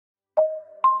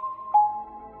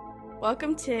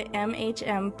Welcome to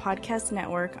MHM Podcast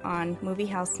Network on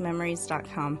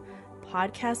MovieHouseMemories.com.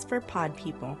 Podcast for pod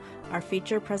people. Our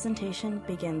feature presentation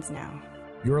begins now.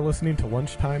 You're listening to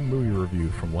Lunchtime Movie Review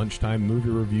from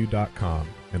LunchtimeMovieReview.com,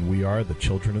 and we are the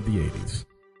children of the 80s.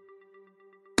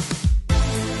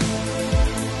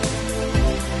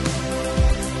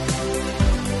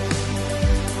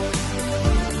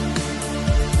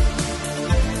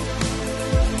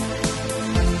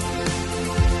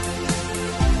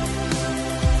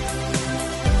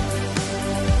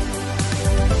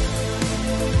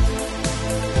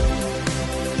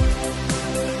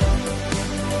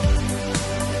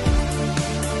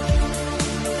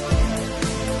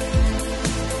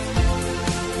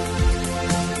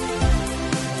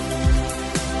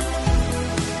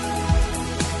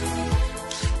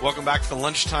 Welcome back to the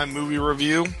Lunchtime Movie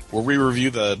Review, where we review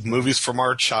the movies from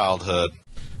our childhood.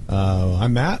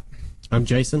 I'm Matt. I'm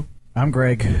Jason. I'm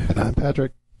Greg. And I'm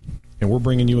Patrick. And we're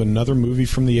bringing you another movie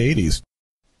from the 80s.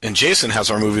 And Jason has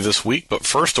our movie this week, but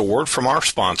first a word from our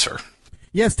sponsor.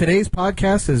 Yes, today's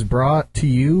podcast is brought to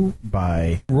you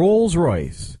by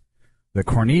Rolls-Royce, the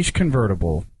Corniche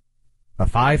convertible, a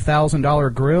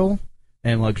 $5,000 grill,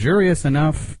 and luxurious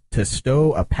enough to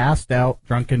stow a passed-out,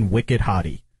 drunken, wicked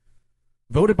hottie.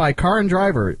 Voted by Car and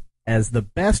Driver as the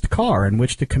best car in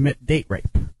which to commit date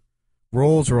rape.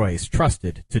 Rolls-Royce,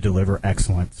 trusted to deliver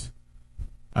excellence.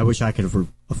 I wish I could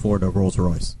afford a Rolls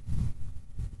Royce.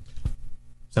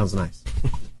 Sounds nice.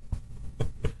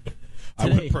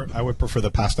 I would prefer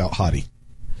the passed out hottie.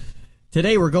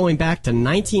 Today we're going back to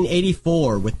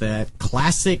 1984 with the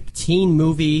classic teen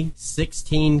movie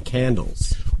 16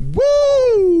 Candles.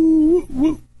 Woo!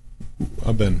 Woo!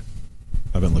 I've been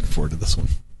looking forward to this one.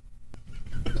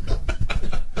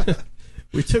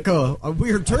 We took a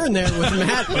weird turn there with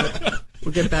Matt, but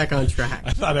we'll get back on track.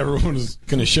 I thought everyone was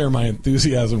going to share my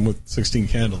enthusiasm with 16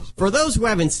 Candles. For those who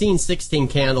haven't seen 16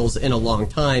 Candles in a long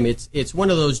time, it's one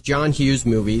of those John Hughes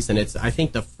movies, and it's, I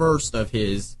think, the first of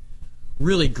his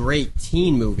really great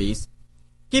teen movies.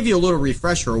 Give you a little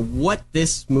refresher what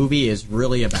this movie is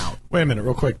really about. Wait a minute,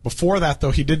 real quick. Before that,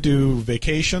 though, he did do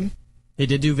Vacation. He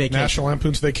did do Vacation. National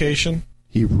Lampoon's Vacation.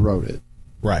 He wrote it.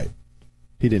 Right.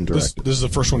 He didn't direct it. This is the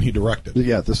first one he directed.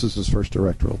 Yeah, this is his first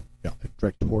directorial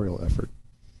effort.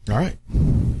 All right.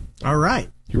 All right.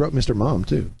 He wrote Mr. Mom,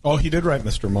 too. Oh, he did write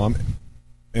Mr. Mom.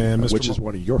 And Mr. Which is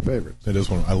one of your favorites. It is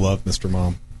one. I love Mr.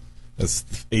 Mom. As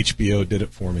HBO did it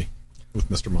for me with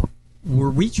Mr. Mom. Were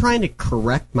we trying to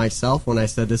correct myself when I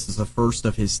said this is the first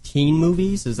of his teen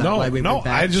movies? Is that why we went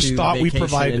back I just to thought Vacation we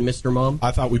provided and Mr. Mom?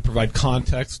 I thought we'd provide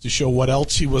context to show what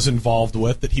else he was involved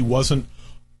with, that he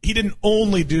didn't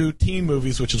only do teen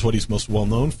movies, which is what he's most well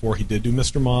known for. He did do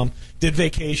Mr. Mom, did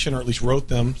Vacation, or at least wrote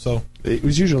them. So he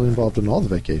was usually involved in all the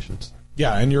vacations.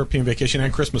 Yeah, and European Vacation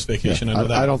and Christmas Vacation. Yeah, I know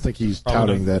that. I don't think he's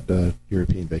touting that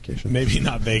European Vacation. Maybe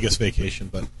not Vegas Vacation,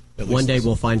 but at least one day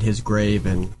we'll find his grave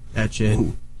and etch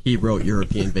in, he wrote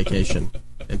European Vacation,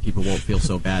 and people won't feel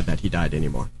so bad that he died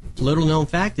anymore. Little known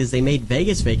fact is they made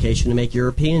Vegas Vacation to make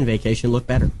European Vacation look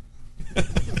better.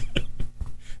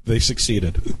 They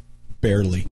succeeded.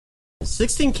 Barely.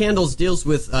 16 Candles deals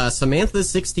with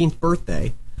Samantha's 16th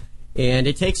birthday, and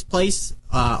it takes place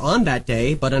on that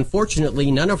day, but unfortunately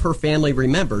none of her family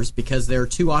remembers because they're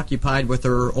too occupied with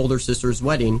her older sister's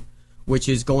wedding, which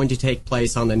is going to take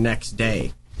place on the next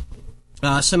day.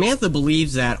 Samantha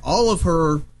believes that all of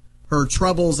her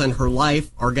troubles and her life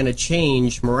are going to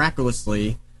change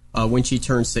miraculously when she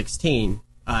turns 16,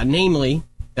 namely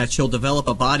that she'll develop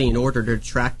a body in order to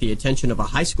attract the attention of a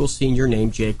high school senior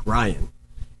named Jake Ryan.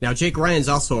 Now, Jake Ryan's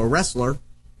also a wrestler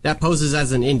that poses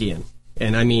as an Indian,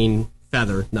 and I mean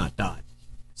feather, not dot.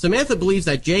 Samantha believes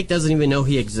that Jake doesn't even know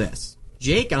he exists.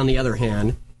 Jake, on the other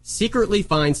hand, secretly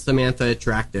finds Samantha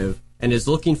attractive and is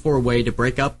looking for a way to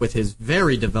break up with his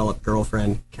very developed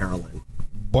girlfriend, Carolyn.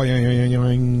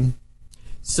 Boing.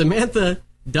 Samantha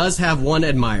does have one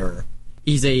admirer.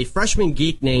 He's a freshman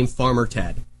geek named Farmer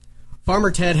Ted.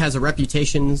 Farmer Ted has a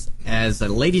reputation as a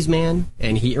ladies' man,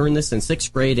 and he earned this in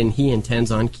 6th grade, and he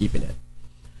intends on keeping it.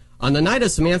 On the night of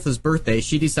Samantha's birthday,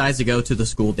 she decides to go to the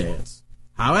school dance.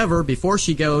 However, before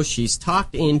she goes, she's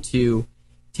talked into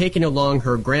taking along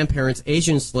her grandparents'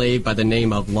 Asian slave by the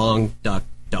name of Long Duk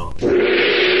Dong.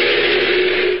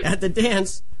 At the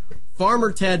dance,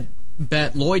 Farmer Ted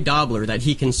bet Lloyd Dobler that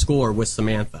he can score with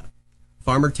Samantha.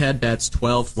 Farmer Ted bets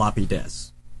 12 floppy disks.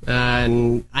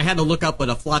 And I had to look up what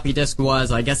a floppy disk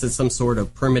was. I guess it's some sort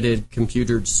of primitive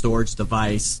computer storage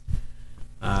device.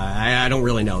 I don't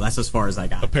really know. That's as far as I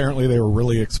got. Apparently they were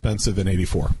really expensive in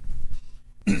 84.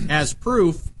 As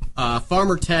proof,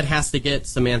 Farmer Ted has to get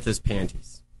Samantha's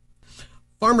panties.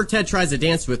 Farmer Ted tries to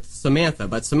dance with Samantha,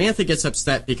 but Samantha gets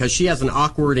upset because she has an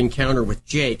awkward encounter with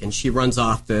Jake, and she runs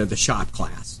off to the shop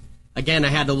class. Again, I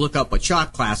had to look up what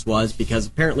shop class was because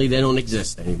apparently they don't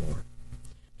exist anymore.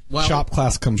 Well, Shop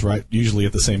class comes right usually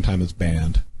at the same time as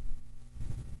band.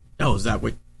 Oh, is that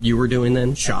what you were doing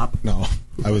then? Shop? No,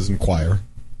 I was in choir.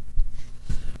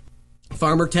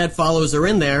 Farmer Ted follows her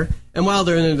in there, and while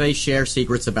they're in there, they share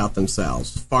secrets about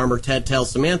themselves. Farmer Ted tells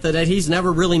Samantha that he's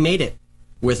never really made it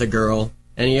with a girl,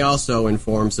 and he also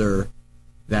informs her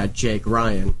that Jake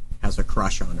Ryan has a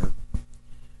crush on her.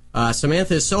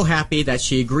 Samantha is so happy that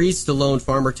she agrees to loan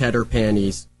Farmer Ted her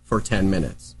panties for 10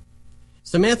 minutes.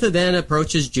 Samantha then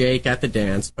approaches Jake at the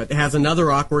dance, but has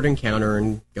another awkward encounter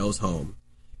and goes home.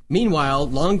 Meanwhile,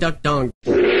 Long Duk Dong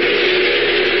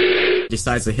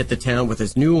decides to hit the town with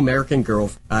his new American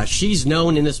girl. She's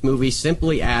known in this movie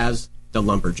simply as the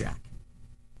Lumberjack.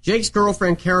 Jake's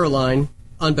girlfriend, Caroline,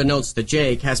 unbeknownst to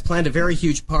Jake, has planned a very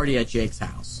huge party at Jake's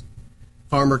house.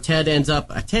 Farmer Ted ends up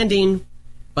attending,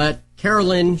 but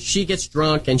Carolyn, she gets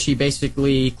drunk and she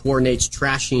basically coordinates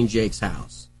trashing Jake's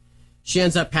house. She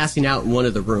ends up passing out in one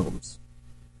of the rooms.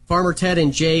 Farmer Ted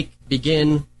and Jake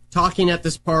begin talking at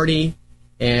this party,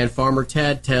 and Farmer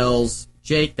Ted tells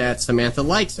Jake that Samantha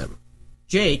likes him.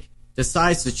 Jake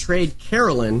decides to trade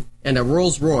Carolyn and a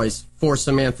Rolls Royce for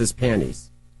Samantha's panties.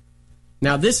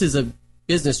 Now, this is a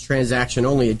business transaction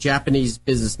only a Japanese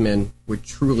businessman would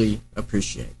truly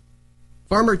appreciate.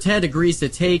 Farmer Ted agrees to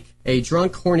take a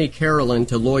drunk, horny Carolyn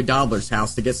to Lloyd Dobler's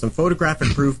house to get some photographic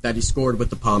proof that he scored with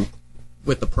the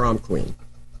prom queen.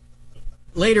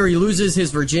 Later, he loses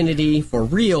his virginity for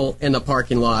real in the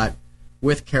parking lot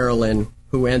with Carolyn,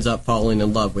 who ends up falling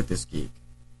in love with this geek.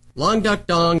 Long Duk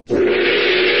Dong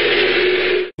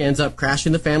ends up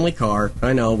crashing the family car.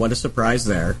 I know, what a surprise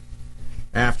there.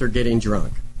 After getting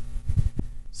drunk.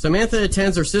 Samantha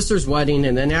attends her sister's wedding,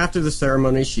 and then after the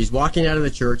ceremony, she's walking out of the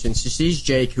church, and she sees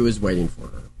Jake, who is waiting for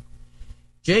her.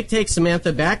 Jake takes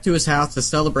Samantha back to his house to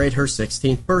celebrate her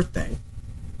 16th birthday.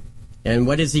 And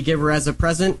what does he give her as a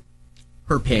present?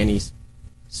 Her panties.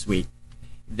 Sweet.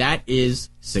 That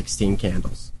is 16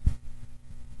 candles.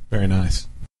 Very nice.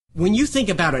 When you think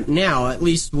about it now, at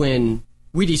least when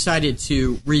we decided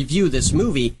to review this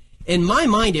movie, in my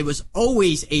mind it was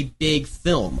always a big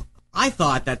film. I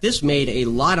thought that this made a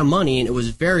lot of money and it was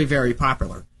very, very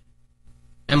popular.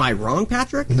 Am I wrong,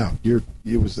 Patrick? No,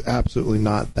 it was absolutely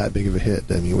not that big of a hit.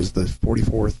 I mean, it was the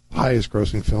 44th highest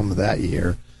grossing film of that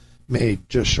year, made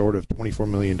just short of $24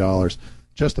 million,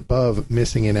 just above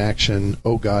Missing in Action,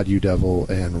 Oh God, You Devil,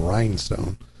 and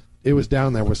Rhinestone. It was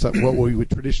down there with what we would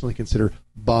traditionally consider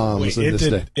bombs in this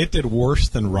day. It did worse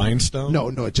than Rhinestone? No,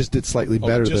 it just did slightly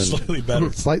better slightly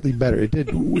better. Slightly better. It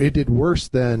did worse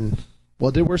than... Well,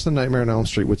 it did worse than Nightmare on Elm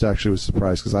Street, which actually was a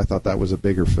surprise because I thought that was a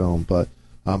bigger film. But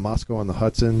Moscow on the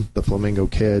Hudson, The Flamingo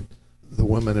Kid, The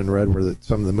Woman in Red were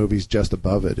some of the movies just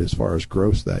above it as far as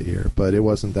gross that year. But it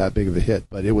wasn't that big of a hit.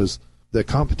 But it was the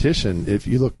competition. If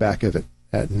you look back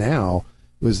at now,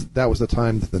 that was the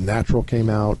time that The Natural came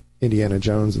out, Indiana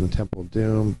Jones and the Temple of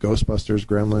Doom, Ghostbusters,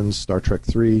 Gremlins, Star Trek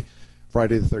 3,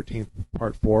 Friday the 13th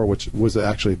Part 4, which was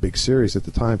actually a big series at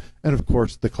the time, and of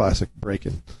course the classic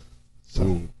Breakin'.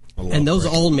 So. And those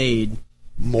all made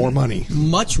more money,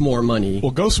 much more money.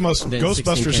 Well,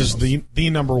 Ghostbusters is the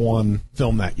number one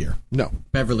film that year. No,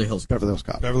 Beverly Hills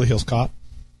Cop. Beverly Hills Cop.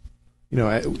 You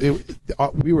know,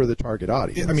 we were the target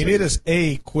audience. I mean, it is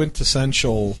a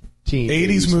quintessential teen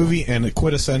 80s movie and a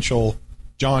quintessential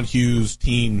John Hughes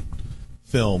teen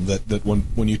film. That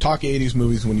when you talk 80s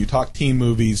movies, when you talk teen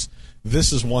movies,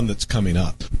 this is one that's coming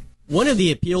up. One of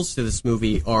the appeals to this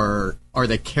movie are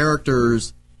the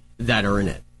characters that are in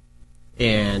it.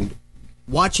 And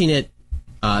watching it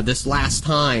this last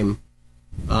time,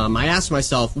 I asked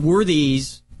myself, were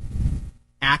these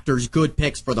actors good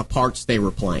picks for the parts they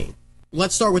were playing?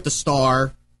 Let's start with the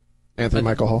star. Anthony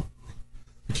Michael Hall?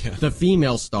 The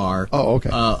female star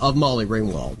of Molly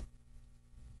Ringwald.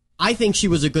 I think she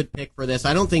was a good pick for this.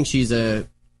 I don't think she's a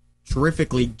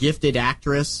terrifically gifted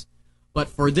actress, but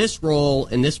for this role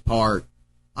and this part,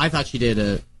 I thought she did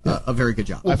a very good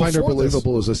job. I find her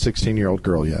believable as a 16-year-old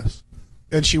girl, yes.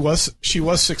 And she was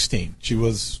 16. She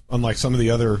was, unlike some of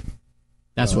the other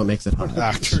That's what makes it hot.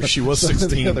 actors, she was 16.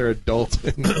 The other adult.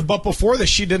 But before this,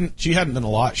 she hadn't done a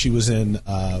lot. She was in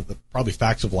probably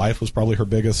Facts of Life was probably her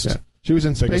biggest. Yeah. She was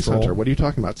in Space role. Hunter. What are you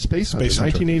talking about? Space Hunter,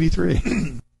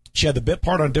 1983. She had the bit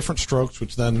part on Different Strokes,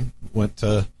 which then went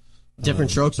to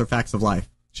Different Strokes or Facts of Life?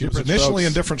 She was initially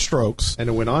in Different Strokes, and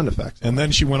it went on to Facts of Life. And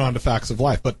then she went on to Facts of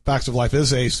Life. But Facts of Life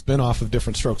is a spin-off of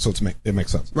Different Strokes, so it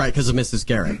makes sense. Right, because of Mrs.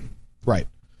 Garrett. Right.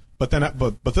 But then,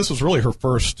 but this was really her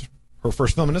first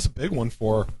film, and it's a big one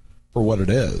for for what it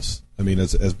is. I mean,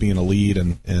 as being a lead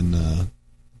and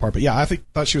part. But yeah,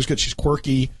 thought she was good. She's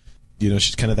quirky. You know,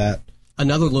 she's kind of that.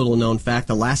 Another little known fact: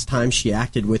 the last time she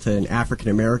acted with an African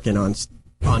American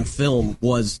on film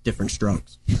was Different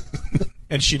Strokes.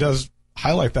 And she does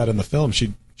highlight that in the film.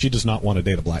 She does not want to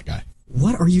date a black guy.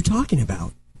 What are you talking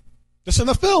about? Just in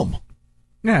the film.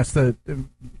 Yeah, it's the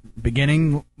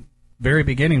very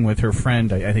beginning with her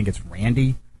friend. I think it's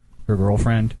Randy, her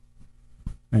girlfriend,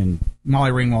 and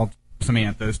Molly Ringwald.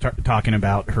 Samantha is talking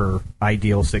about her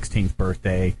ideal 16th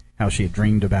birthday, how she had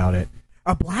dreamed about it.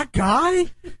 A black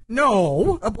guy?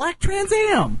 No, a black Trans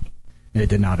Am. It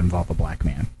did not involve a black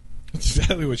man. That's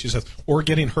exactly what she says. Or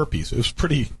getting herpes. It was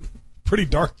pretty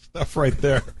dark stuff right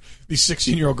there. These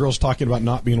 16-year-old girls talking about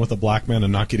not being with a black man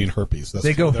and not getting herpes.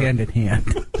 They go hand in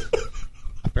hand.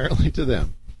 Apparently to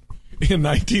them. In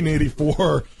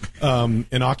 1984,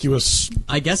 innocuous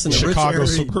I guess in Chicago rich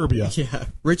area, suburbia. Yeah,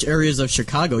 rich areas of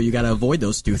Chicago, you got to avoid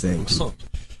those two things.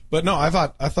 But no, I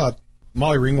thought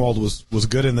Molly Ringwald was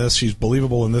good in this. She's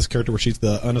believable in this character where she's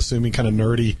the unassuming kind of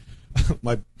nerdy.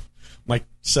 My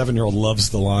 7-year-old loves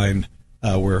the line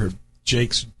where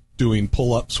Jake's doing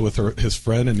pull-ups with his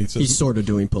friend, and he says he's sort of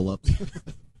doing pull-ups.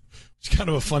 It's kind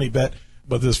of a funny bet,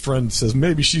 but his friend says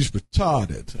maybe she's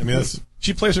retarded. I mean,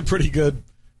 she plays a pretty good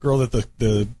girl that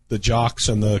the jocks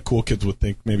and the cool kids would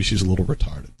think maybe she's a little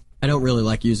retarded. I don't really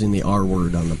like using the R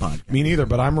word on the podcast. Me neither,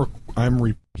 but I'm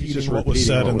repeating what was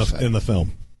said in the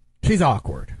film. She's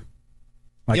awkward,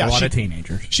 like a lot of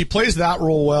teenagers. She plays that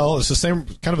role well. It's the same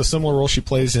kind of a similar role she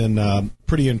plays in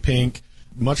Pretty in Pink.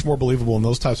 Much more believable in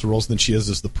those types of roles than she is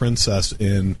as the princess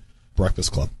in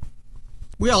Breakfast Club.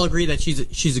 We all agree that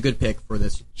she's a good pick for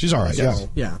this. She's all right.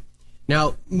 Yeah.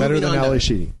 Now, better than Ali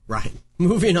Sheedy. Right.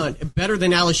 Moving on. Better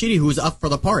than Ali Sheedy, who was up for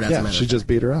the part, as a matter of fact. She just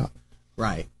beat her out.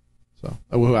 Right. So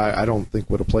I don't think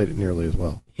would have played it nearly as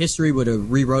well. History would have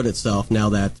rewrote itself now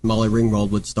that Molly Ringwald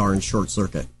would star in Short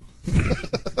Circuit.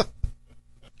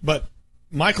 But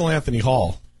Michael Anthony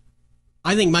Hall.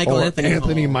 I think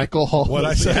Anthony Michael Hall. What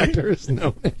I say? Actor is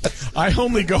known as. I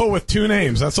only go with two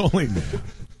names. That's only.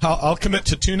 I'll commit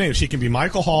to two names. He can be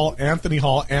Michael Hall, Anthony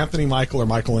Michael, or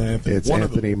Michael Anthony. It's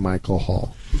Anthony Michael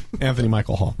Hall. Anthony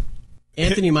Michael Hall.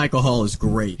 Anthony Michael Hall is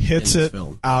great. Hits in this it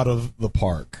film. Out of the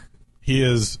park. He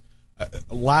is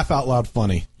laugh out loud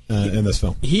funny in this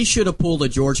film. He should have pulled a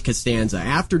George Costanza.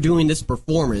 After doing this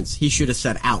performance, he should have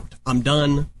said, "Out, I'm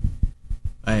done,"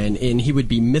 and he would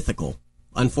be mythical.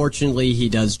 Unfortunately, he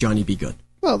does Johnny Be Good.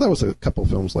 Well, that was a couple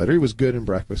films later. He was good in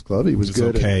Breakfast Club. He was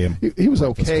good. Okay. He was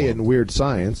okay in Weird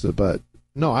Science, but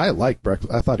no, I like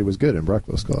Breakfast. I thought he was good in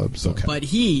Breakfast Club. So. Okay. But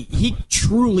he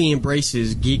truly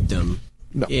embraces geekdom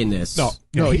in this.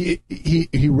 No,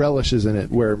 he relishes in it.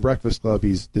 Where in Breakfast Club,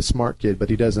 he's the smart kid, but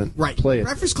he doesn't play it.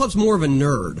 Breakfast Club's more of a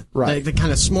nerd, right? The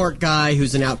kind of smart guy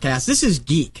who's an outcast. This is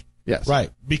geek. Yes, right.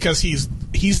 Because he's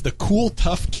the cool,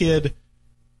 tough kid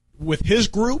with his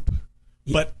group,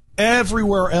 but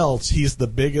everywhere else, he's the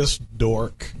biggest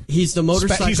dork. He's the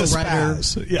motorcycle rider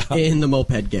in the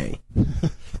moped gang.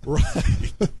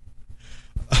 Right.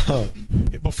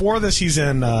 Before this, he's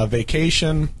in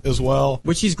Vacation as well.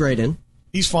 Which he's great in.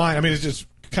 He's fine. I mean, it's just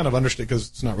kind of understated because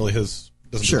it's not really his,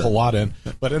 doesn't do a whole lot in.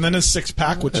 But and then his Six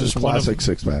Pack, which is classic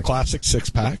Six Pack. Classic Six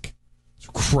Pack. It's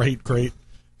a great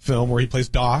film where he plays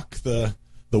Doc, the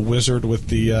wizard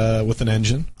with an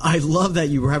engine. I love that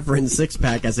you reference Six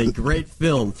Pack as a great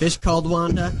film. Fish Called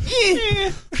Wanda?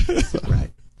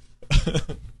 Right.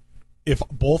 If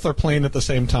both are playing at the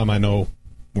same time, I know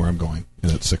where I'm going,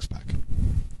 and it's Six Pack.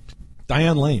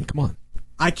 Diane Lane, come on.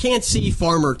 I can't see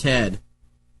Farmer Ted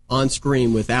on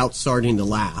screen without starting to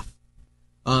laugh.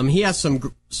 He has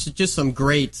some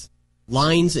great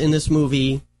lines in this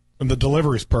movie. And the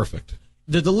delivery's perfect.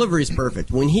 The delivery's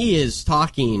perfect. When he is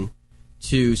talking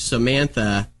to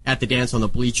Samantha at the dance on the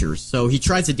bleachers. So he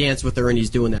tries to dance with her, and he's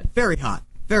doing that. Very hot.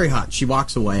 Very hot. She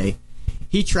walks away.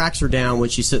 He tracks her down when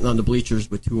she's sitting on the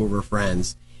bleachers with two of her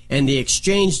friends. And the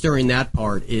exchange during that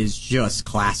part is just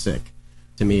classic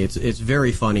to me. It's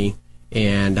very funny.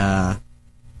 And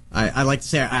I like to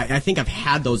say I think I've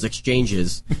had those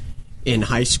exchanges in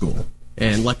high school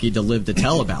and lucky to live to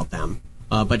tell about them.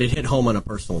 But it hit home on a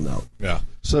personal note. Yeah.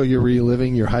 So you're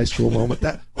reliving your high school moment?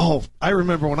 I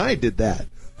remember when I did that.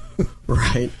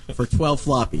 Right. For 12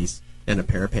 floppies and a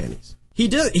pair of panties. He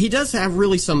does have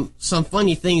really some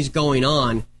funny things going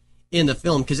on in the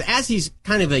film, because as he's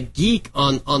kind of a geek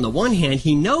on the one hand,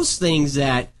 he knows things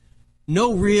that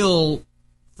no real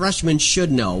freshman should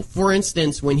know. For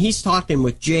instance, when he's talking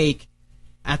with Jake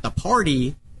at the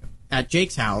party at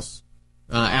Jake's house,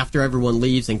 after everyone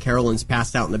leaves and Carolyn's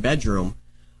passed out in the bedroom,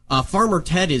 Farmer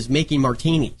Ted is making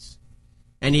martinis.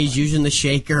 and he's using the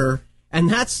shaker, and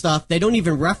that stuff, they don't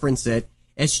even reference it.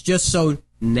 It's just so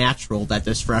natural that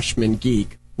this freshman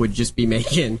geek would just be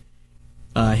making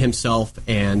himself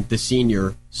and the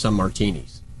senior some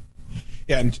martinis.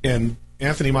 Yeah, and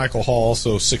Anthony Michael Hall,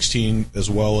 also 16, as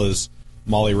well as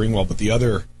Molly Ringwald, but the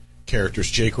other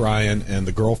characters, Jake Ryan and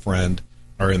the girlfriend,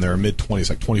 are in their mid-20s,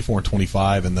 like 24 and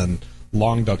 25, and then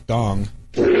Long Duk Dong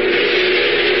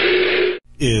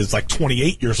is like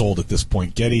 28 years old at this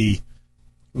point. Getty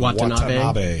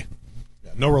Watanabe.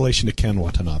 Yeah, no relation to Ken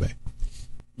Watanabe.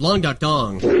 Long Duk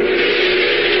Dong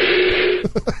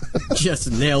just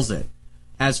nails it.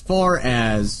 As far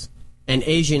as an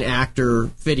Asian actor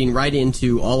fitting right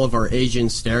into all of our Asian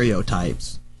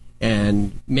stereotypes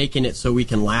and making it so we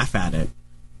can laugh at it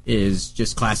is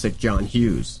just classic John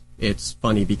Hughes. It's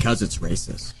funny because it's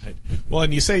racist. Right. Well,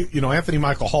 and you say, Anthony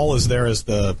Michael Hall is there as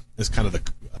kind of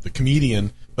the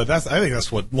comedian, but I think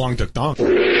that's what Long Duk Dong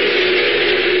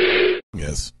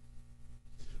is.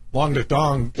 Long Duk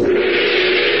Dong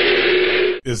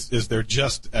is there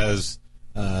just as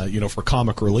for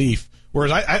comic relief,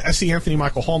 whereas I see Anthony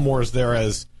Michael Hall more as there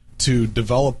as to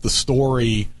develop the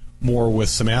story more with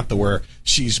Samantha, where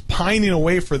she's pining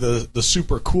away for the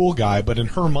super cool guy, but in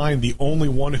her mind, the only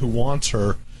one who wants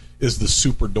her is the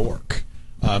super dork.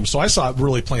 So I saw it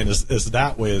really playing as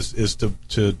that way, is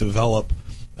to develop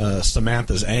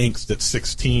Samantha's angst at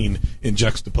 16 in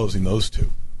juxtaposing those two.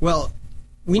 Well,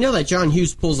 we know that John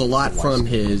Hughes pulls a lot from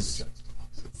his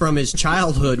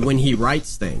childhood when he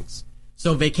writes things.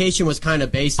 So Vacation was kind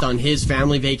of based on his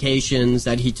family vacations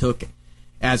that he took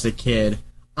as a kid.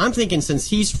 I'm thinking since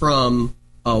he's from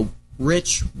a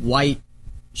rich, white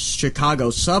Chicago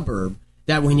suburb,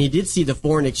 that when he did see the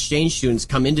foreign exchange students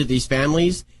come into these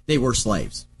families, they were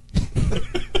slaves.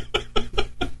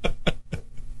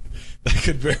 That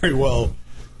could very well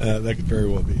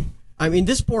be. I mean,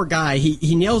 this poor guy,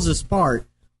 he nails this part,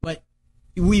 but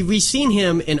we've seen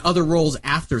him in other roles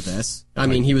after this. I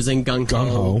mean, he was in Gung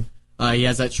Ho. He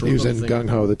has that short. He was in thing. Gung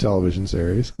Ho, the television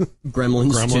series.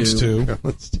 Gremlins 2.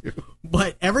 Gremlins 2.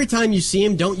 But every time you see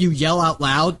him, don't you yell out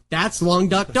loud, "That's Long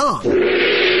Duk Dong."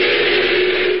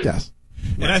 Yes.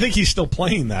 And I think he's still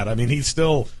playing that. I mean, he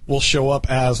still will show up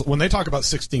as, when they talk about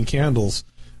 16 Candles,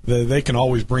 they can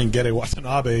always bring Getty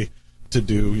Watanabe to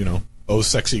do, Oh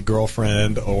Sexy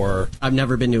Girlfriend, or... I've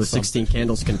never been to a 16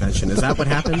 Candles convention. Is that what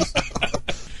happens?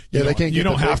 Yeah, they can't. You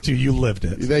don't have to. You lived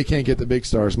it. They can't get the big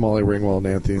stars, Molly Ringwald and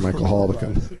Anthony Michael Hall, to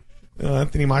come.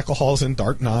 Anthony Michael Hall's in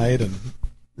Dark Knight, and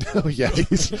oh yeah,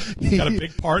 he's got a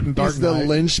big part in Dark Knight. He's the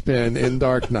linchpin in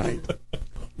Dark Knight.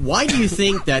 Why do you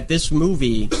think that this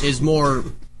movie is more,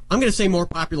 I'm going to say more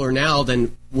popular now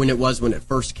than when it was when it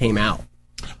first came out?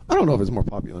 I don't know if it's more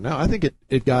popular now. I think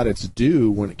it got its due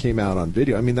when it came out on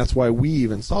video. I mean, that's why we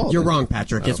even saw it. You're wrong,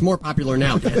 Patrick. It's more popular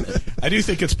now, damn it. I do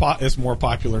think it's more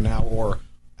popular now, or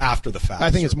after the fact. I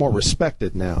think it's more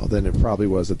respected now than it probably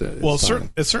was at the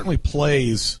time. It certainly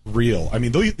plays real. I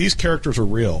mean, these characters are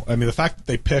real. I mean, the fact that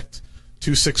they picked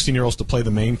two 16-year-olds to play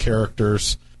the main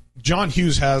characters, John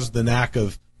Hughes has the knack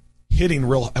of hitting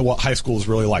what high school is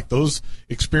really like. Those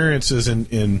experiences in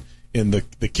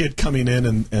the kid coming in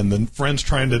and the friends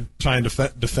trying to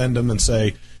defend him and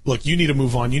say, look, you need to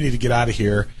move on, you need to get out of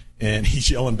here, and he's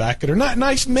yelling back at her, not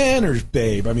nice manners,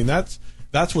 babe. I mean, that's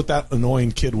what that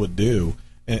annoying kid would do.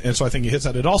 And so I think it hits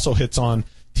that. It also hits on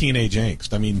teenage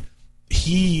angst. I mean,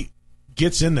 he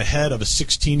gets in the head of a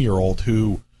 16-year-old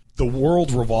who the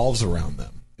world revolves around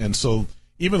them. And so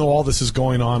even though all this is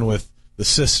going on with the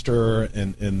sister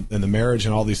and the marriage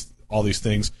and all these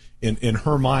things, in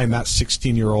her mind, that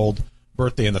 16-year-old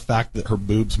birthday and the fact that her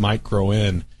boobs might grow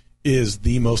in is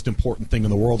the most important thing in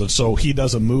the world. And so he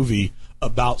does a movie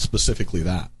about specifically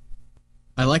that.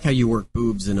 I like how you work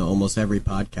boobs into almost every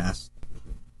podcast.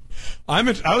 I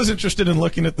was interested in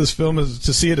looking at this film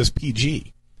to see it as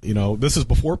PG. This is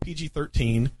before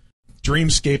PG-13.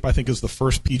 Dreamscape, I think, is the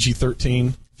first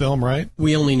PG-13 film, right?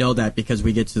 We only know that because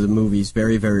we get to the movies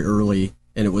very, very early,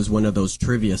 and it was one of those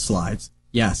trivia slides.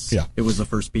 Yes, yeah. It was the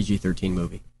first PG-13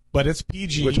 movie. But it's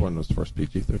PG. Which one was the first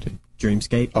PG-13?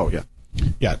 Dreamscape. Oh, yeah.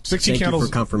 Yeah, 16 Candles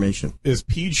for confirmation. Is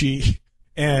PG,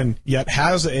 and yet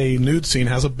has a nude scene,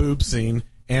 has a boob scene,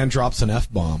 and drops an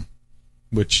F-bomb,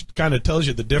 which kind of tells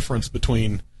you the difference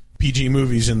between PG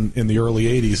movies in the early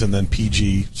 80s and then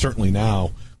PG, certainly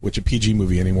now, which a PG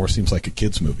movie anymore seems like a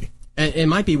kid's movie. And it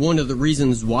might be one of the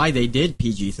reasons why they did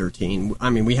PG-13. I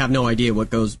mean, we have no idea what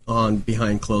goes on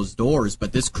behind closed doors,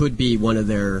 but this could be one of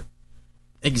their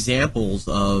examples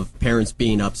of parents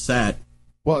being upset.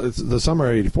 Well, it's the summer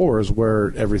of '84 is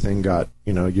where everything got,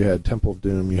 you had Temple of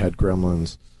Doom, you had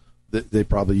Gremlins, they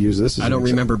probably use this as I don't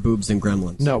remember boobs and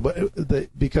gremlins. No, but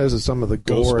because of some of the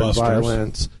gore and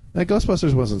violence.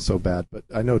 Ghostbusters wasn't so bad, but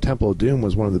I know Temple of Doom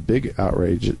was one of the big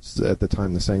outrages at the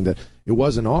time, saying that it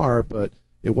wasn't R, but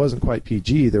it wasn't quite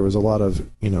PG. There was a lot of,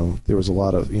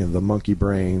 the monkey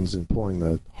brains and pulling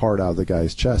the heart out of the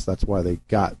guy's chest. That's why they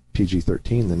got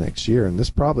PG-13 the next year, and this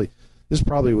probably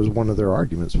was one of their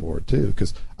arguments for it too.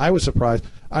 Because I was surprised.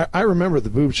 I remember the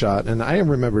boob shot, and I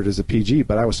remember it as a PG,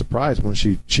 but I was surprised when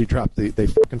she dropped they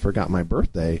fucking forgot my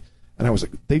birthday, and I was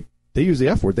like, they use the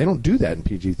F word. They don't do that in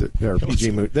PG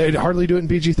movies. They hardly do it in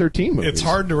PG-13 movies. It's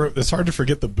hard to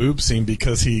forget the boob scene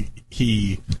because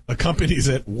he accompanies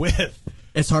it with.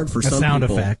 It's hard for some sound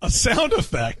people. effect. A sound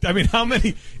effect. I mean, how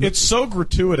many? It's so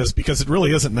gratuitous because it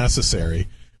really isn't necessary,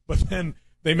 but then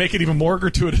they make it even more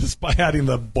gratuitous by adding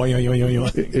the boing.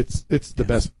 It's the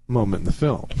best moment in the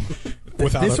film.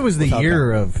 This was the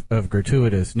year of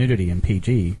gratuitous nudity in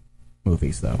PG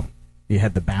movies, though. You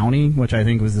had The Bounty, which I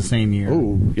think was the same year.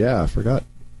 Oh, yeah, I forgot.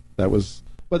 That was...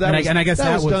 But I guess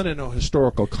that was done in a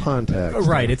historical context.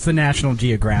 Right, it's the National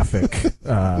Geographic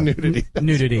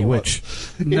nudity, which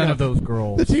none of those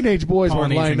girls... The teenage boys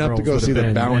weren't lining up to go see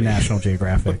The Bounty. National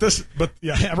Geographic. But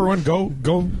everyone go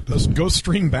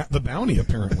stream The Bounty,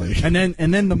 apparently. And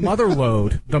then the mother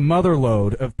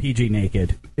load of PG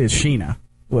Naked is Sheena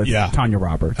with Tanya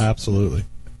Roberts. Absolutely.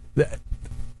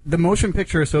 The Motion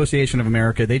Picture Association of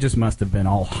America, they just must have been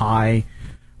all high,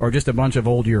 or just a bunch of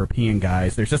old European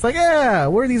guys. They're just like,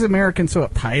 what are these Americans so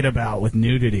uptight about with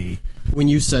nudity? When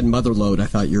you said Motherload, I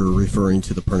thought you were referring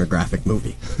to the pornographic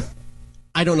movie.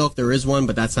 I don't know if there is one,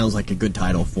 but that sounds like a good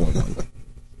title for one.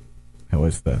 That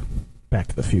was the Back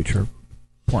to the Future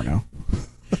porno.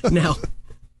 Now,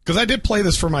 because I did play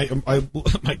this for my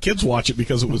kids watch it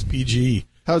because it was PG.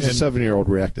 How does a 7-year-old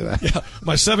react to that? Yeah,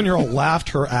 my 7-year-old laughed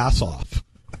her ass off.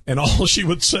 And all she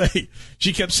would say,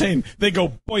 she kept saying, they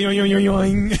go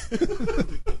boing.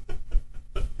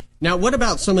 Now, what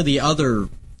about some of the other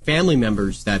family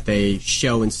members that they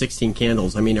show in 16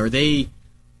 Candles? I mean, are they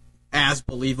as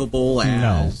believable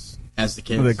as the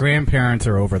kids? Well, the grandparents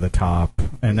are over the top,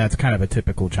 and that's kind of a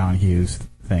typical John Hughes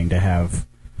thing to have,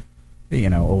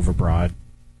 overbroad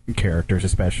characters,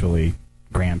 especially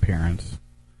grandparents.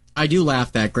 I do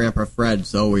laugh that Grandpa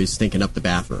Fred's always thinking up the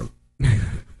bathroom.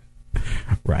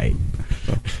 Right.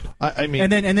 I mean,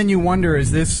 and then you wonder,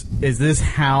 is this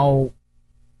how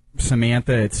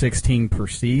Samantha at 16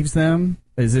 perceives them?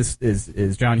 Is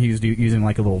John Hughes using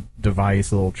like a little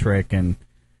device, a little trick, and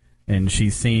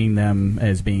she's seeing them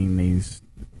as being these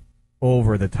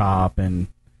over the top? And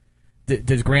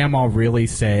does Grandma really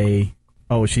say,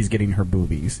 "Oh, she's getting her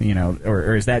boobies,"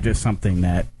 or is that just something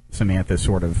that Samantha's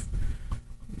sort of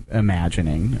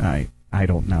imagining? I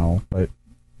don't know, but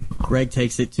Greg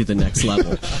takes it to the next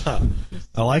level.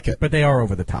 I like it. But they are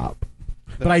over the top.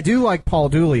 But I do like Paul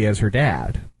Dooley as her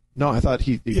dad. No, I thought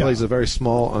he plays a very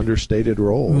small, understated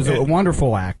role. Who's a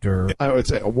wonderful actor. I would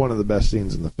say one of the best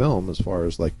scenes in the film, as far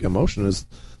as like emotion, is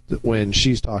when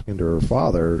she's talking to her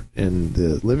father in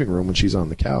the living room when she's on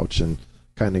the couch and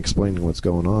kind of explaining what's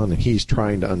going on, and he's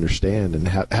trying to understand and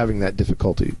having that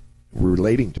difficulty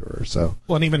relating to her. So,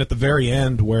 well, and even at the very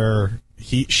end where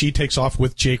she takes off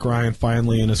with Jake Ryan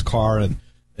finally in his car and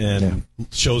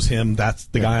shows him that's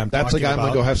the guy I'm talking about. That's the guy I'm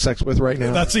going to go have sex with right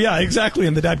now. Exactly.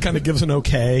 And the dad kind of gives an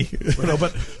okay,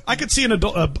 But I could see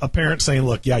a parent saying,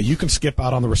 "Look, you can skip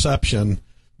out on the reception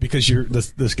because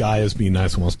this guy is being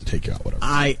nice and wants to take you out." Whatever.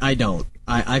 I don't.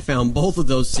 I found both of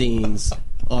those scenes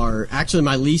are actually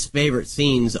my least favorite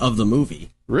scenes of the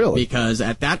movie. Really? Because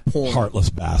at that point, heartless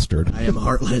bastard. I am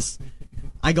heartless.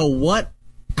 I go, what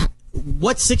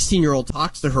 16-year-old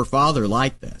talks to her father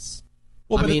like this?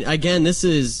 Well, I mean, again, this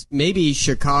is maybe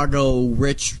Chicago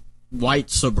rich white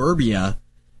suburbia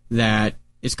that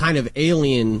is kind of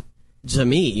alien to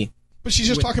me. But she's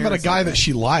just talking about a guy that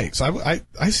she likes. I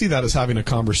see that as having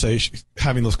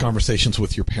having those conversations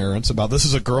with your parents about this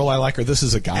is a girl I like or this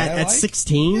is a guy I like. At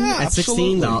 16, yeah, at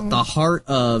 16, the heart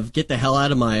of get the hell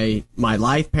out of my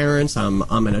life, parents. I'm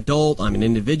an adult. I'm an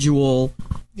individual.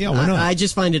 Yeah, why not? I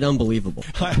just find it unbelievable.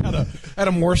 I had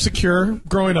a more secure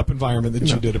growing up environment than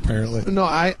you did, apparently.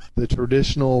 No, the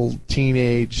traditional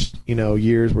teenage,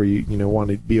 years where you want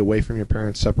to be away from your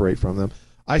parents, separate from them.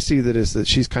 I see that as that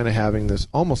she's kind of having this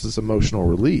emotional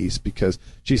release because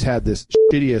she's had this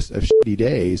shittiest of shitty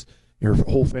days. Her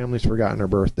whole family's forgotten her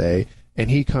birthday, and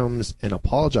he comes and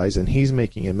apologizes, and he's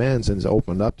making amends and has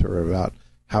opened up to her about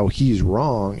how he's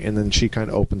wrong, and then she kind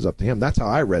of opens up to him. That's how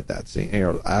I read that scene.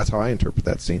 That's how I interpret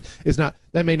that scene.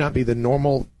 That may not be the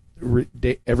normal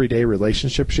everyday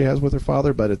relationship she has with her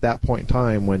father, but at that point in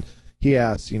time when he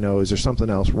asks, is there something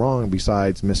else wrong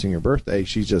besides missing your birthday?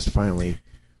 She has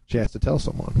to tell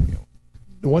someone.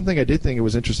 The one thing I did think it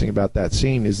was interesting about that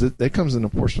scene is that comes in a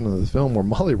portion of the film where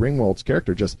Molly Ringwald's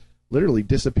character just literally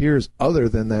disappears other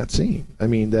than that scene. I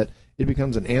mean, that it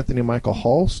becomes an Anthony Michael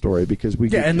Hall story because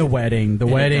and the wedding.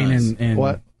 And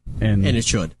what? And it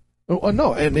should. Oh,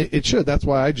 no, and it should. That's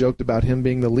why I joked about him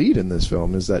being the lead in this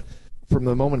film, is that from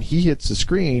the moment he hits the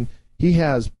screen, he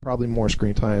has probably more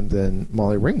screen time than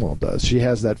Molly Ringwald does. She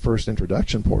has that first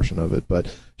introduction portion of it,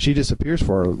 but she disappears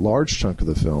for a large chunk of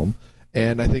the film.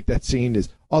 And I think that scene is,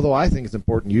 although I think it's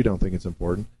important, you don't think it's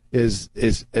important, is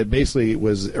it basically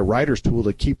was a writer's tool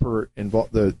to keep her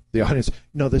involved, the audience.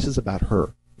 No, this is about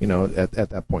her, at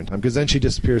that point in time, because then she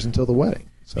disappears until the wedding.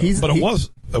 So.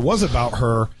 It was about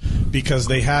her because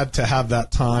they had to have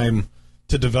that time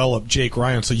to develop Jake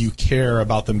Ryan, so you care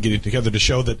about them getting together, to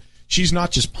show that she's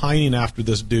not just pining after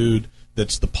this dude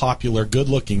that's the popular,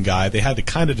 good-looking guy. They had to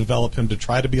kind of develop him to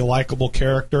try to be a likable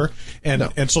character,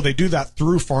 and so they do that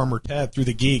through Farmer Ted, through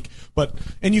the geek.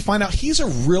 And you find out he's a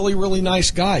really, really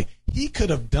nice guy. He could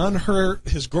have done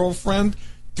his girlfriend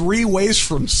 3 ways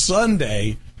from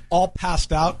Sunday, all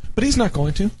passed out, but he's not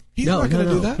going to. He's not going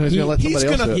to do that. He's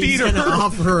going to feed her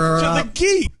offer her to the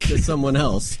geek, to someone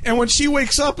else. And when she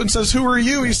wakes up and says, "Who are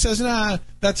you?" he says, "Nah,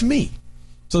 that's me."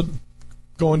 So.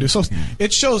 So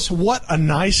it shows what a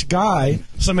nice guy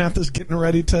Samantha's getting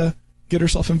ready to get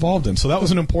herself involved in. So that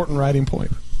was an important writing point.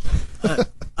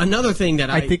 Another thing that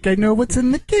I think I know what's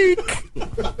in the geek.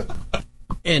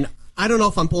 And I don't know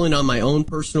if I'm pulling on my own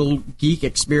personal geek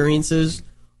experiences,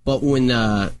 but when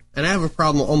and I have a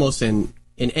problem almost in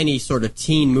any sort of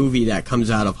teen movie that comes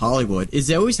out of Hollywood, is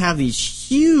they always have these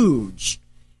huge,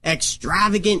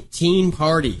 extravagant teen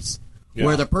parties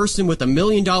where the person with $1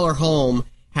 million home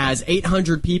has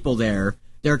 800 people there.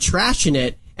 They're trashing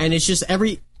it, and it's just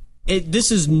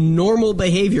this is normal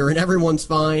behavior, and everyone's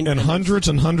fine. And hundreds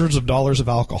and hundreds of dollars of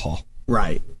alcohol.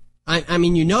 Right. I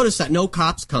mean, you notice that no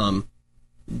cops come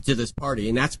to this party,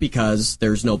 and that's because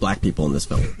there's no black people in this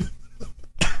film.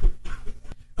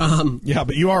 Yeah,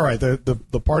 but you are right.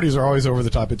 The parties are always over the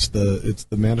top. It's the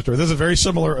mandatory. There's a very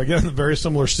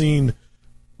similar scene,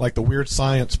 like the Weird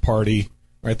Science party.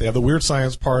 Right, they have the Weird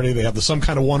Science party. They have the Some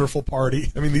Kind of Wonderful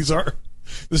party. I mean, this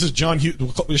is John Hughes.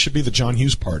 This should be the John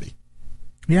Hughes party.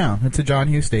 Yeah, it's a John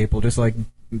Hughes staple, just like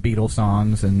Beatles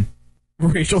songs and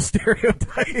racial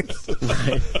stereotypes.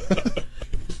 Right.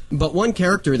 But one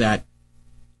character that,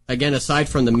 again, aside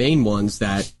from the main ones,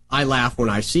 that I laugh when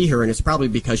I see her, and it's probably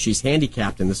because she's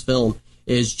handicapped in this film,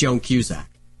 is Joan Cusack.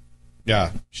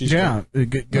 Yeah, she's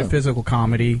good physical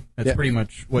comedy. That's pretty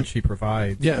much what she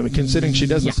provides. Yeah, I mean, considering she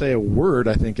doesn't say a word,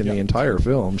 I think, in the entire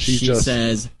film. She just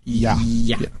says, yeah.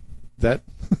 That.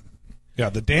 Yeah,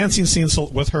 the dancing scene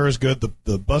with her is good.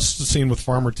 The bus scene with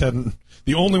Farmer Ted.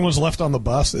 The only ones left on the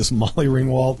bus is Molly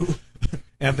Ringwald,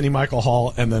 Anthony Michael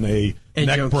Hall, and then a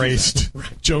neck-braced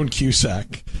Joan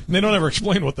Cusack. And they don't ever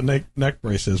explain what the neck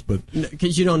brace is, but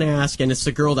because you don't ask, and it's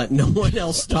the girl that no one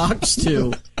else talks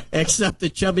to except the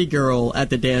chubby girl at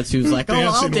the dance who's like, "Oh,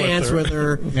 I'll dance with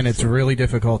her." And it's really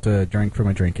difficult to drink from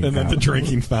a drinking fountain. And then the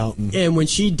drinking fountain. And when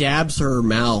she dabs her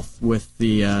mouth with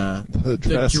the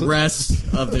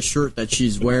dress of the shirt that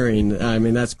she's wearing, I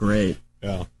mean, that's great.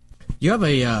 Yeah. You have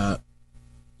a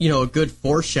good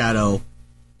foreshadow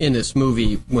in this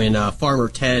movie when Farmer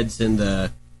Ted's in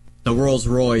the Rolls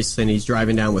Royce and he's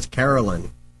driving down with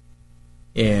Carolyn,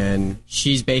 and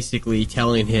she's basically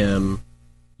telling him,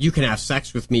 "You can have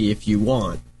sex with me if you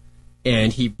want,"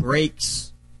 and he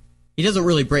doesn't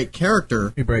really break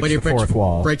character, but he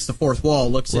breaks the fourth wall,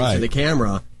 looks into the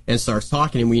camera and starts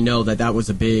talking, and we know that was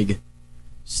a big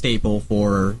staple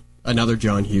for another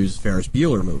John Hughes Ferris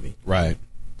Bueller movie. Right.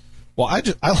 Well,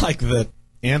 I like that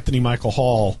Anthony Michael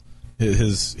Hall,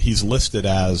 he's listed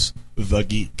as the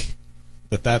geek.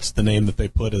 That's the name that they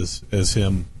put as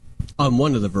him. On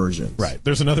one of the versions. Right.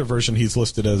 There's another version he's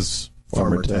listed as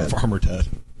Farmer Ted.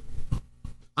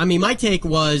 I mean, my take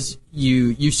was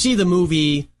you see the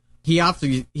movie, he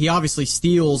obviously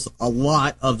steals a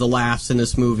lot of the laughs in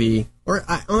this movie. Or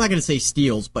I'm not going to say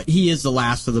steals, but he is the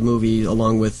laughs of the movie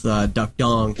along with Duk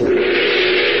Dong.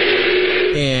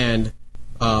 And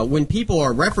when people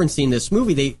are referencing this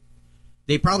movie,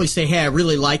 they probably say, "Hey, I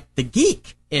really like the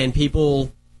geek." And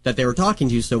people that they were talking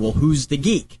to said, "Well, who's the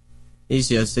geek?" And he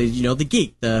just says, "The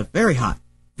geek, the very hot,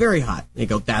 very hot." And they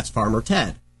go, "That's Farmer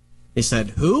Ted." They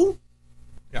said, "Who?"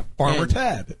 Yeah, Farmer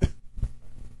Ted.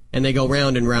 And they go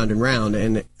round and round and round.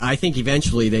 And I think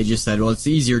eventually they just said, well, it's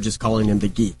easier just calling him the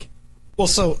geek. Well,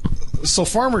 so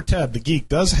Farmer Ted, the geek,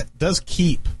 does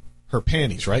keep her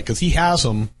panties, right? Because he has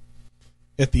them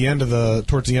at the end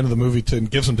towards the end of the movie and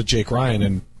gives them to Jake Ryan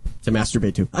and to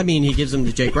masturbate to. I mean, he gives them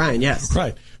to Jake Ryan, yes.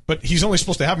 Right. But he's only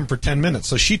supposed to have him for 10 minutes.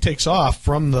 So she takes off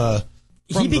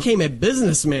he became a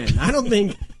businessman. I don't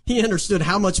think he understood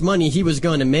how much money he was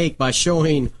going to make by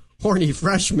showing horny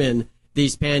freshmen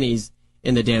these panties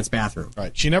in the dance bathroom.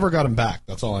 Right. She never got him back.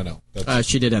 That's all I know.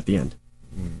 She did at the end.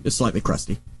 It's slightly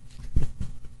crusty.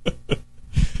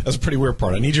 That's a pretty weird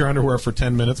part. I need your underwear for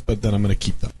 10 minutes, but then I'm going to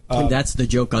keep them. And that's the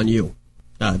joke on you,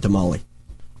 Damali.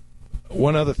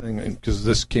 One other thing, because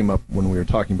this came up when we were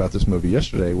talking about this movie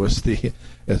yesterday, was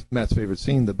Matt's favorite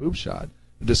scene, the boob shot,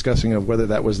 discussing of whether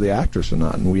that was the actress or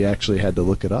not, and we actually had to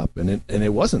look it up, and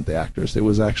it wasn't the actress. It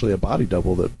was actually a body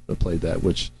double that played that,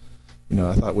 which,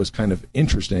 I thought was kind of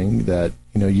interesting. That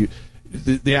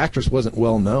the actress wasn't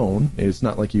well known. It's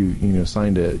not like you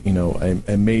signed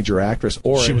a major actress,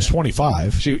 or she was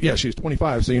 25. She was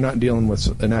 25. So you're not dealing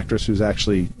with an actress who's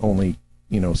actually only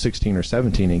 16 or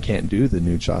 17 and can't do the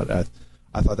nude shot.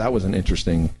 I thought that was an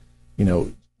interesting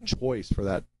choice for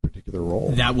that particular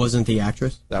role. That wasn't the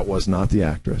actress? That was not the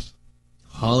actress.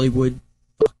 Hollywood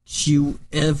fucks you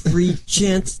every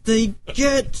chance they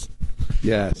get.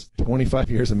 Yes,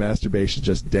 25 years of masturbation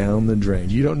just down the drain.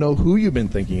 You don't know who you've been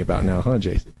thinking about now, huh,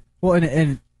 Jason? Well,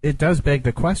 and it does beg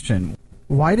the question,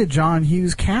 why did John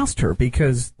Hughes cast her?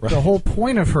 Because the whole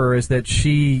point of her is that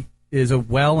she is a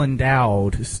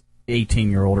well-endowed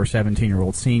 18-year-old or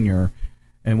 17-year-old senior.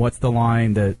 And what's the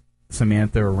line that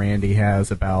Samantha or Randy has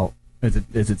about, is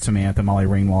it Samantha, Molly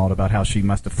Ringwald, about how she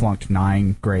must have flunked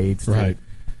 9 grades to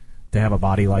have a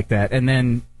body like that? And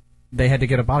then they had to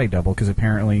get a body double because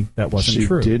apparently that wasn't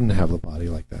true. She didn't have a body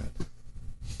like that.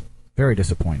 Very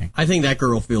disappointing. I think that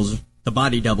girl the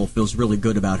body double feels really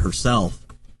good about herself.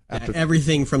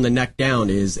 Everything from the neck down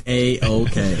is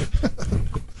A-okay.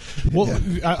 Well,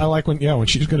 I like when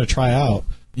she's going to try out.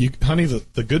 Honey,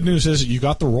 the good news is you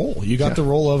got the role. You got the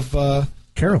role of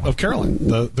Caroline,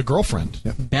 the girlfriend.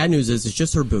 Yeah. Bad news is it's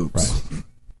just her boobs. Right.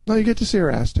 No, you get to see her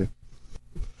ass too.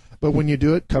 But when you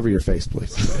do it, cover your face,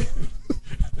 please.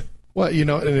 Well,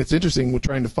 and it's interesting. We're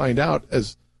trying to find out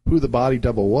as who the body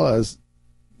double was.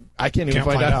 I can't even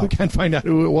find out. Can't find out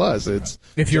who it was.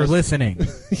 If you're listening,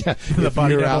 the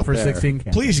body double for 16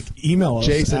 candles. Please email us.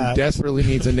 Jason desperately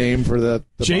needs a name for the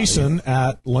Jason body.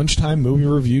 at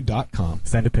lunchtimemoviereview.com.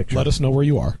 Send a picture. Let us know where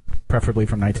you are, preferably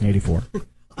from 1984.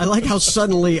 I like how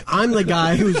suddenly I'm the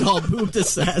guy who's all boob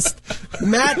assessed.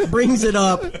 Matt brings it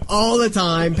up all the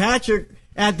time. Patrick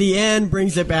at the end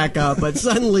brings it back up, but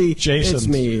suddenly it's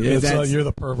me. You're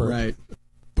the pervert. Right.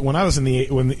 When I was in the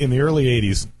early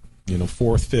 80s,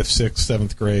 4th, 5th, 6th,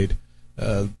 7th grade,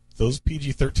 those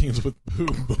PG-13s with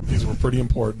boob movies were pretty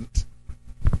important.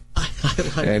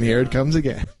 And here it comes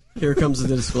again. Here comes the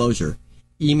disclosure.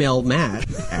 Email Matt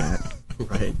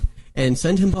and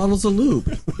send him bottles of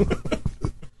lube.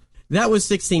 That was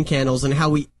 16 Candles, and how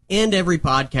we end every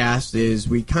podcast is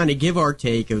we kind of give our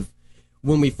take of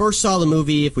when we first saw the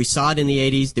movie, if we saw it in the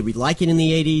 80s, did we like it in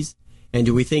the 80s, and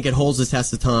do we think it holds the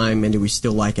test of time, and do we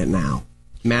still like it now?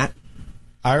 Matt?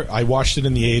 I watched it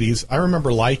in the 80s. I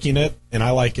remember liking it, and I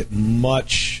like it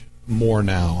much more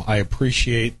now. I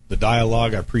appreciate the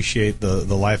dialogue. I appreciate the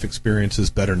life experiences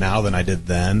better now than I did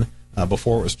then.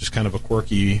 Before it was just kind of a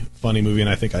quirky, funny movie, and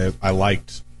I think I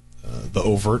liked the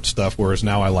overt stuff, whereas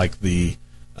now I like the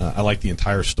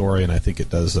entire story, and I think it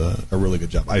does a really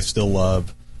good job. I still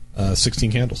love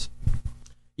 16 Candles.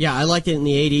 Yeah, I liked it in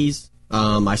the 80s.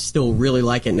 I still really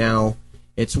like it now.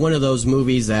 It's one of those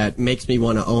movies that makes me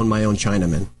want to own my own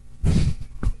Chinaman.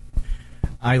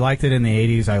 I liked it in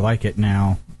the 80s. I like it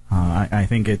now. I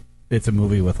think it's a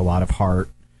movie with a lot of heart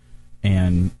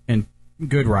and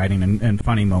good writing and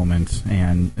funny moments,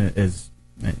 and it's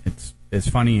as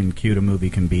funny and cute a movie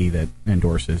can be that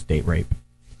endorses date rape.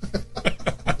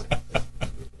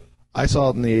 I saw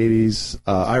it in the 80s.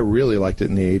 I really liked it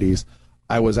in the 80s.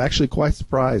 I was actually quite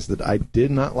surprised that I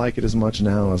did not like it as much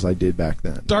now as I did back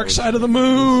then. Dark Side of the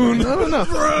Moon.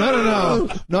 No.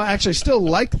 I actually still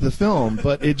liked the film,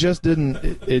 but it just didn't.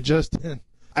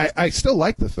 I still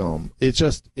like the film. It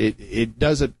just it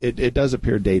does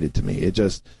appear dated to me. It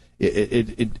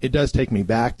does take me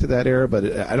back to that era, but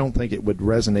I don't think it would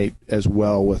resonate as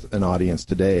well with an audience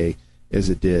today as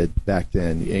it did back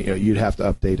then. You'd have to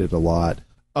update it a lot.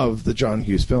 Of the John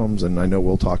Hughes films, and I know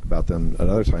we'll talk about them at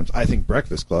other times, I think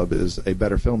Breakfast Club is a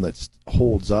better film that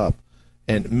holds up,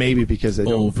 and maybe because they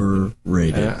don't...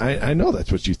 Overrated. I know that's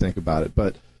what you think about it,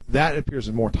 but that appears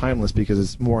more timeless because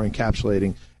it's more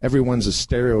encapsulating. Everyone's a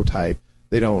stereotype.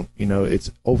 They don't,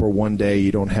 it's over one day.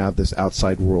 You don't have this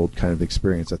outside world kind of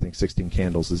experience. I think 16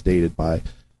 Candles is dated by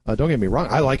Don't get me wrong,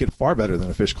 I like it far better than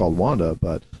A Fish Called Wanda,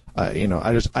 but I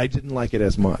didn't like it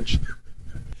as much.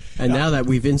 And now that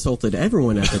we've insulted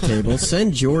everyone at the table,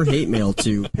 send your hate mail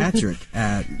to Patrick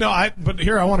at... But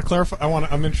here I want to clarify.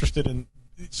 I'm interested in.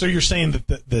 So you're saying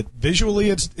that visually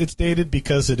it's dated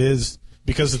because of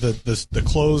the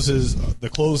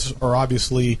clothes are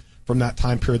obviously from that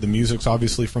time period. The music's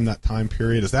obviously from that time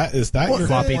period. Is that your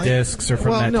floppy point? discs are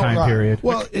from that time period?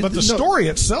 Well, but the story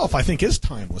itself, I think, is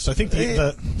timeless. I think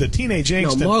the teenage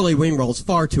angst. No, Marley Ringwald's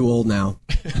far too old now.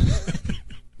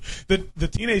 The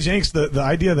teenage angst, the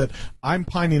idea that I'm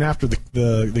pining after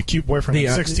the cute boyfriend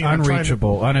at 16,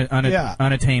 unreachable,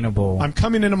 unattainable. I'm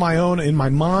coming into my own in my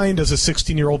mind as a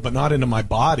 16-year-old, but not into my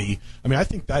body. I mean, I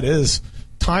think that is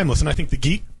timeless, and I think the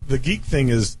geek thing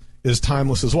is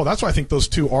timeless as well. That's why I think those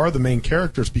two are the main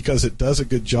characters, because it does a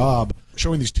good job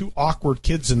showing these two awkward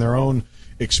kids in their own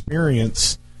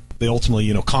experience. They ultimately,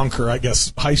 conquer, I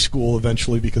guess, high school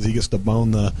eventually, because he gets to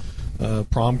bone the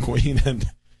prom queen, and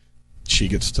she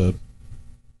gets to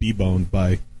be boned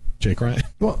by Jake Ryan.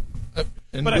 Well,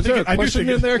 but was there a question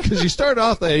in there? Because you started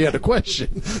off there, you had a question.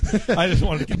 I just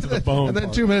wanted to get to the bone. And then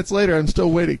part. 2 minutes later, I'm still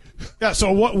waiting. Yeah.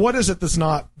 So what is it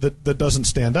that doesn't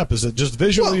stand up? Is it just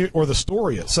visually or the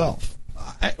story itself?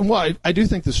 I do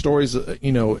think the stories,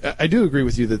 I do agree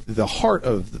with you that the heart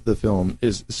of the film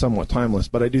is somewhat timeless,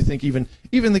 but I do think even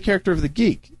the character of the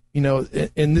geek,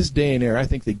 in this day and era, I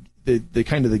think the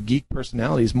kind of the geek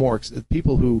personality is more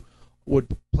people who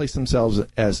would place themselves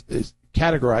as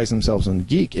categorize themselves as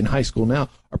geek in high school now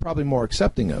are probably more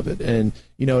accepting of it, and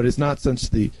it is not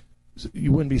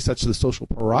you wouldn't be such the social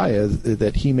pariah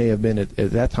that he may have been at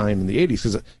that time in the 80s,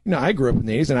 because I grew up in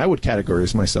the 80s and I would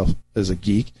categorize myself as a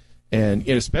geek, and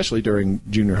especially during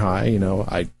junior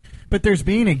high, But there's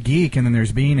being a geek, and then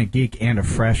there's being a geek and a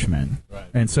freshman, right.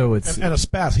 And so it's and a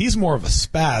spaz. He's more of a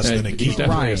spaz than a geek. He's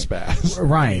definitely a spaz,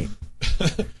 right?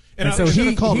 And so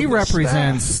he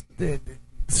represents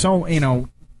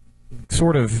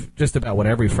sort of just about what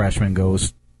every freshman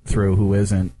goes through who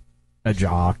isn't a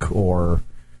jock or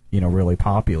really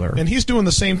popular. And he's doing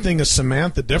the same thing as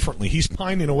Samantha differently. He's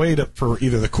pining away for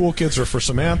either the cool kids or for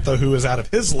Samantha, who is out of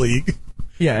his league.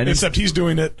 Yeah, and except he's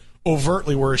doing it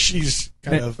overtly, where she's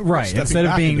kind of right instead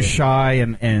of being shy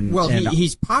and well,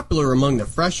 he's popular among the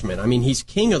freshmen. I mean, he's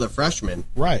king of the freshmen,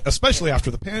 right? Especially after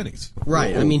the panties,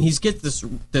 right? I mean, he's get this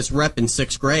rep in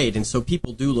 6th grade, and so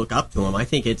people do look up to him. I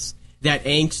think it's that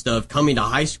angst of coming to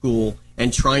high school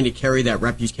and trying to carry that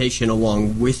reputation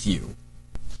along with you.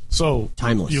 So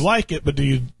timeless. You like it, but do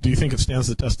you think it stands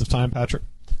the test of time, Patrick?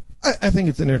 I think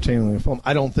it's an entertaining film.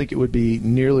 I don't think it would be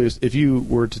nearly as, if you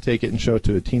were to take it and show it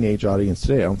to a teenage audience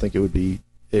today, I don't think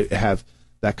it have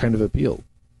that kind of appeal.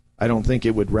 I don't think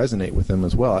it would resonate with them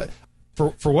as well.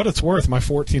 For what it's worth, my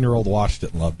 14-year-old watched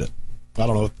it and loved it. I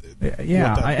don't know what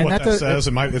that says.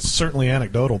 It's certainly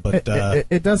anecdotal, but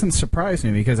it doesn't surprise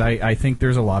me, because I think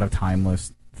there's a lot of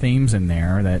timeless themes in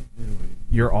there that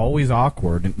you're always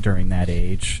awkward during that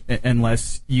age,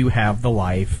 unless you have the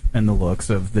life and the looks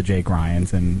of the Jake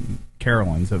Ryans and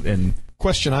Carolines.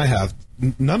 Question I have: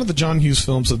 none of the John Hughes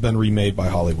films have been remade by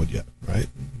Hollywood yet, right?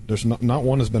 There's not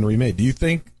one has been remade. Do you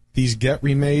think these get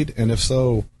remade? And if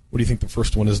so, what do you think the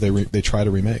first one is they try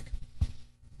to remake?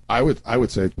 I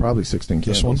would say it's probably 16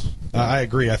 Candles. This one? I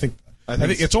agree. I think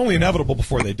it's only inevitable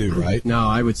before they do, right? No,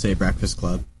 I would say Breakfast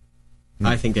Club.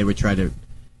 I think they would try to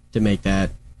make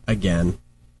that again.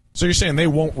 So you're saying they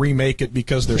won't remake it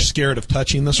because they're scared of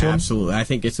touching this one? Absolutely. I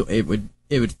think it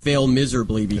would fail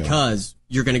miserably, because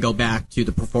you're going to go back to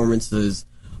the performances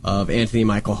of Anthony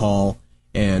Michael Hall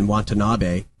and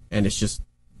Watanabe, and it's just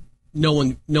no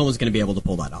one's going to be able to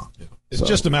pull that off. Yeah. It's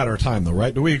just a matter of time, though,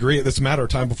 right? Do we agree it's a matter of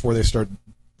time before they start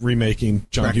remaking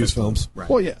John Hughes films? Right.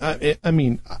 Well, yeah. I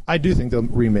mean, I do think they'll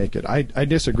remake it. I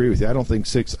disagree with you. I don't think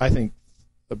I think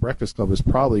The Breakfast Club is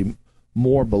probably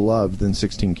more beloved than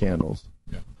 16 Candles.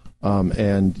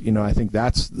 And I think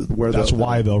that's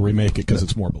why they'll remake it, because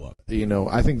it's more beloved.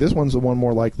 I think this one's the one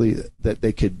more likely that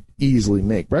they could easily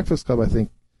make. Breakfast Club, I think,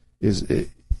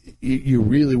 you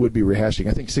really would be rehashing.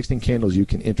 I think 16 Candles you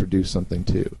can introduce something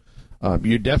to.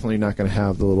 You're definitely not going to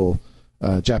have the little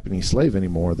Japanese slave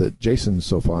anymore that Jason's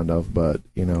so fond of, but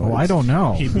I don't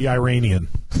know. He'd be Iranian.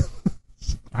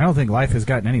 I don't think life has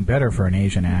gotten any better for an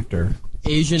Asian actor.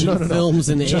 Asian films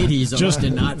in the 80s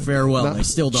did not fare well. They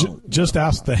still don't. Just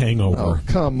ask The Hangover. Oh,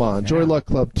 come on. Joy Luck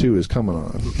Club 2 is coming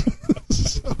on.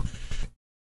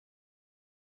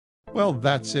 Well,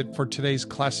 that's it for today's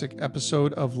classic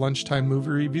episode of Lunchtime Movie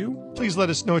Review. Please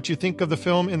let us know what you think of the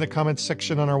film in the comments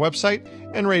section on our website,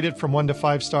 and rate it from 1 to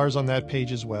 5 stars on that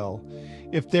page as well.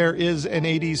 If there is an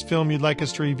 80s film you'd like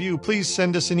us to review, please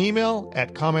send us an email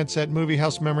at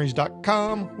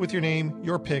comments@moviehousememories.com with your name,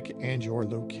 your pick, and your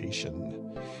location.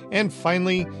 And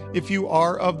finally, if you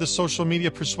are of the social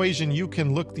media persuasion, you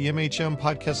can look the MHM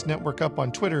Podcast Network up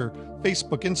on Twitter,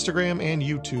 Facebook, Instagram, and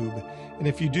YouTube. And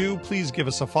if you do, please give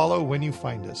us a follow when you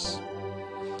find us.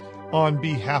 On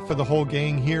behalf of the whole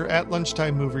gang here at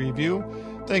Lunchtime Movie Review,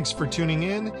 thanks for tuning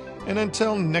in, and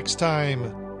until next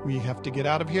time, we have to get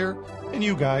out of here, and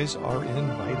you guys are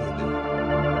invited.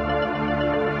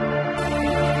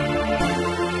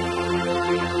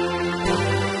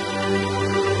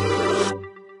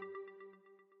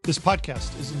 This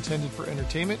podcast is intended for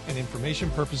entertainment and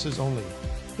information purposes only.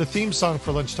 The theme song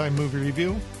for Lunchtime Movie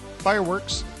Review,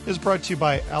 Fireworks, is brought to you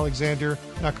by Alexander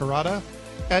Nakarada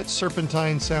at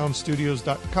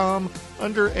SerpentineSoundStudios.com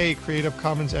under a Creative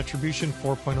Commons Attribution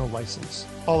 4.0 license.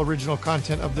 All original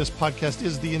content of this podcast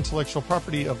is the intellectual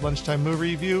property of Lunchtime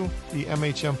Movie Review, the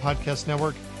MHM Podcast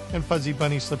Network, and Fuzzy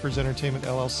Bunny Slippers Entertainment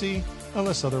LLC,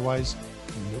 unless otherwise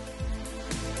noted.